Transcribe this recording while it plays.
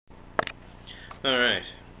Alright,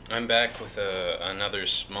 I'm back with another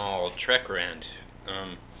small Trek rant.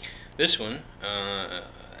 This one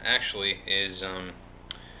actually is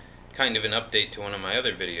kind of an update to one of my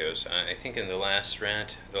other videos. I think in the last Star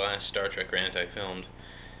Trek rant I filmed,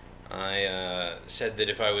 I said that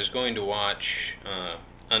if I was going to watch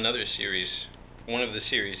another series, one of the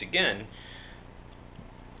series again,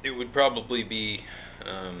 it would probably be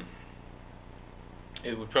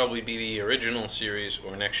the original series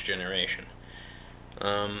or Next Generation.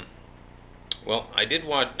 Well, I did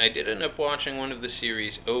end up watching one of the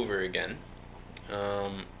series over again,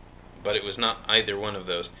 but it was not either one of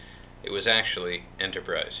those. It was actually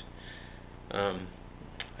Enterprise. I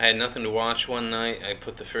had nothing to watch one night. I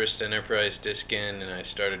put the first Enterprise disc in and I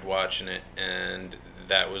started watching it, and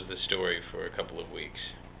that was the story for a couple of weeks,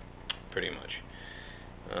 pretty much.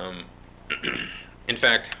 In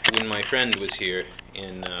fact, when my friend was here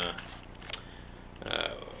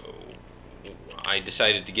I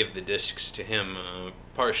decided to give the discs to him,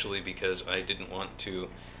 partially because I didn't want to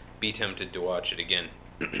be tempted to watch it again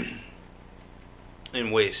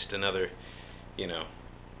and waste another,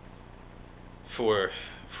 four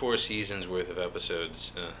seasons worth of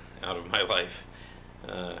episodes out of my life.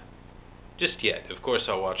 Just yet. Of course,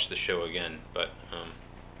 I'll watch the show again, but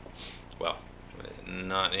well,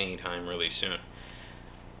 not anytime really soon.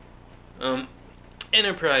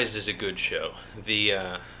 Enterprise is a good show.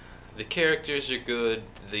 The characters are good,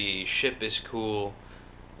 the ship is cool,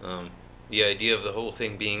 the idea of the whole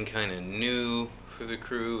thing being kind of new for the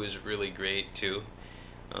crew is really great too,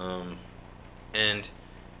 and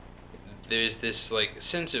there's this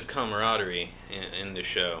sense of camaraderie in the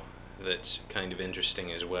show that's kind of interesting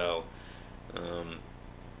as well.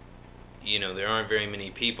 There aren't very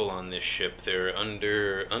many people on this ship. There are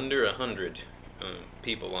under 100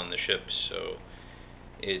 people on the ship, so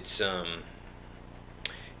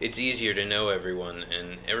it's easier to know everyone,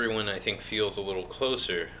 and everyone I think feels a little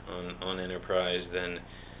closer on Enterprise than,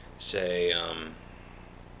 say,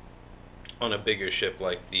 on a bigger ship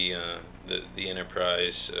like the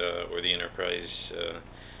Enterprise or the Enterprise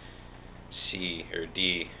C or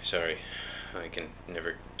D. Sorry, I can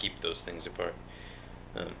never keep those things apart.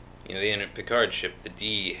 The Picard ship, the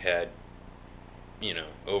D, had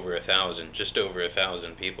just over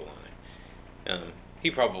 1,000 people on it. He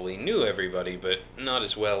probably knew everybody, but not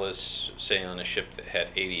as well as, say, on a ship that had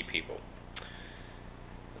 80 people.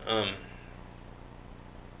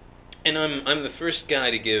 And I'm the first guy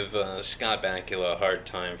to give Scott Bakula a hard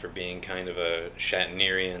time for being kind of a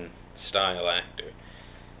Shatnerian style actor.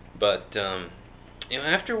 But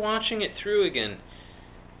after watching it through again,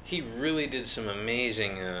 he really did some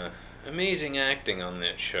amazing acting on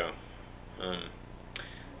that show.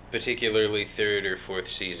 Particularly third or fourth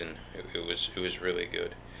season, it was really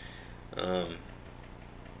good,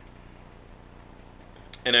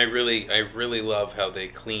 and I really love how they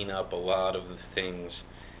clean up a lot of the things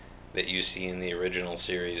that you see in the original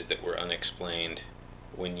series that were unexplained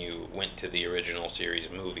when you went to the original series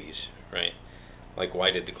movies, right? Like,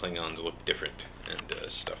 why did the Klingons look different and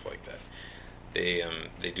stuff like that. They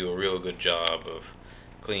do a real good job of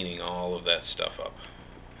cleaning all of that stuff up.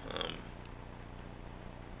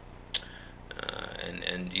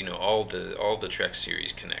 And all the Trek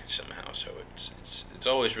series connect somehow, so it's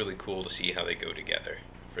always really cool to see how they go together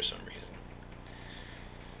for some reason.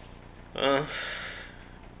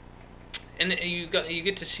 And you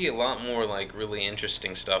get to see a lot more really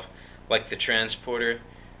interesting stuff, like the transporter.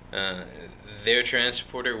 Their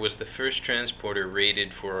transporter was the first transporter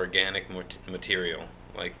rated for organic material.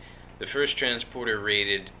 Like, the first transporter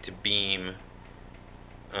rated to beam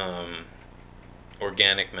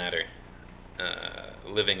organic matter,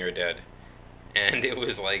 living or dead. And it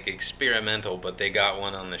was experimental, but they got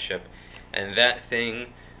one on the ship, and that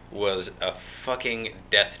thing was a fucking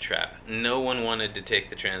death trap. No one wanted to take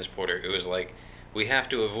the transporter. It was we have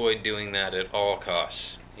to avoid doing that at all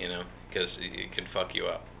costs, because it could fuck you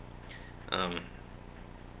up.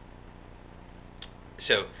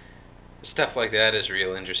 So stuff like that is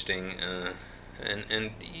real interesting, and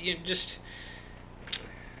you just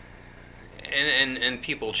and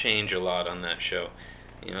people change a lot on that show.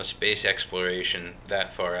 Space exploration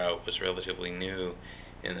that far out was relatively new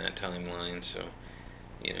in that timeline, so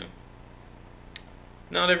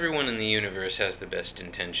not everyone in the universe has the best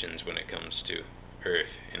intentions when it comes to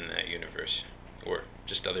Earth in that universe, or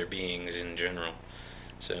just other beings in general.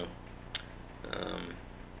 So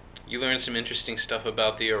you learn some interesting stuff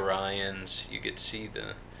about the Orions. You get to see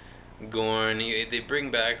the Gorn. They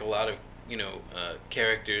bring back a lot of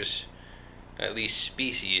characters, at least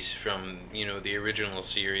species, from the original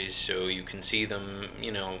series, so you can see them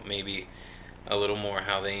maybe a little more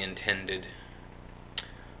how they intended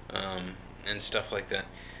and stuff like that.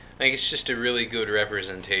 I think it's just a really good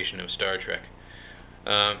representation of Star Trek.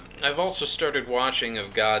 I've also started watching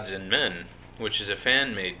Of Gods and Men, which is a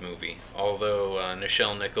fan-made movie, although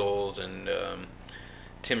Nichelle Nichols and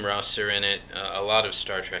Tim Russ are in it. A lot of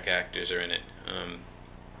Star Trek actors are in it.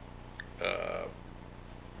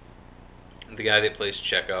 The guy that plays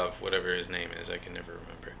Chekhov, whatever his name is, I can never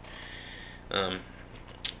remember.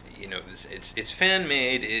 You know, it's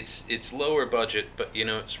fan-made. It's lower budget, but you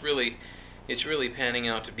know, it's really panning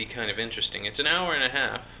out to be kind of interesting. It's an hour and a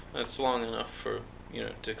half. That's long enough for, you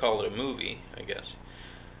know, to call it a movie, I guess.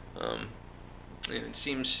 And it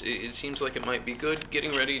seems like it might be good.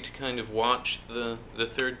 Getting ready to kind of watch the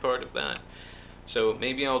third part of that. So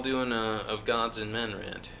maybe I'll do an Of Gods and Men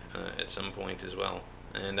rant at some point as well.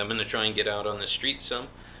 And I'm going to try and get out on the street some.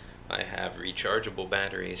 I have rechargeable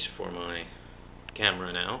batteries for my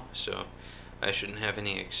camera now, so I shouldn't have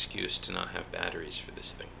any excuse to not have batteries for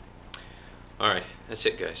this thing. Alright, that's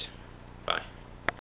it, guys. Bye.